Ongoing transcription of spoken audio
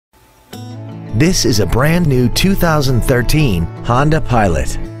This is a brand new 2013 Honda Pilot.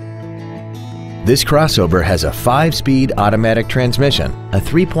 This crossover has a 5-speed automatic transmission, a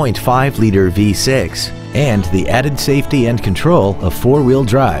 3.5-liter V6, and the added safety and control of 4-wheel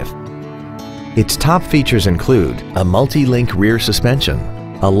drive. Its top features include a multi-link rear suspension,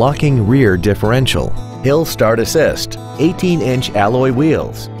 a locking rear differential, hill start assist, 18-inch alloy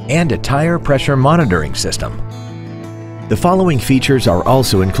wheels, and a tire pressure monitoring system. The following features are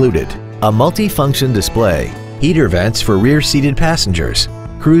also included: a multi-function display, heater vents for rear-seated passengers,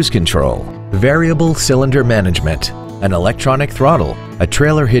 cruise control, variable cylinder management, an electronic throttle, a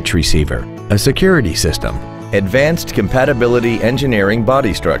trailer hitch receiver, a security system, advanced compatibility engineering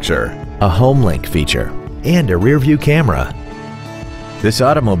body structure, a HomeLink feature, and a rear-view camera. This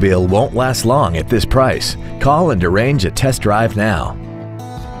automobile won't last long at this price. Call and arrange a test drive now.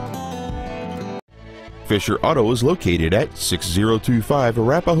 Fisher Auto is located at 6025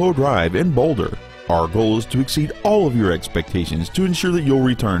 Arapahoe Drive in Boulder. Our goal is to exceed all of your expectations to ensure that you'll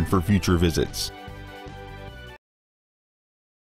return for future visits.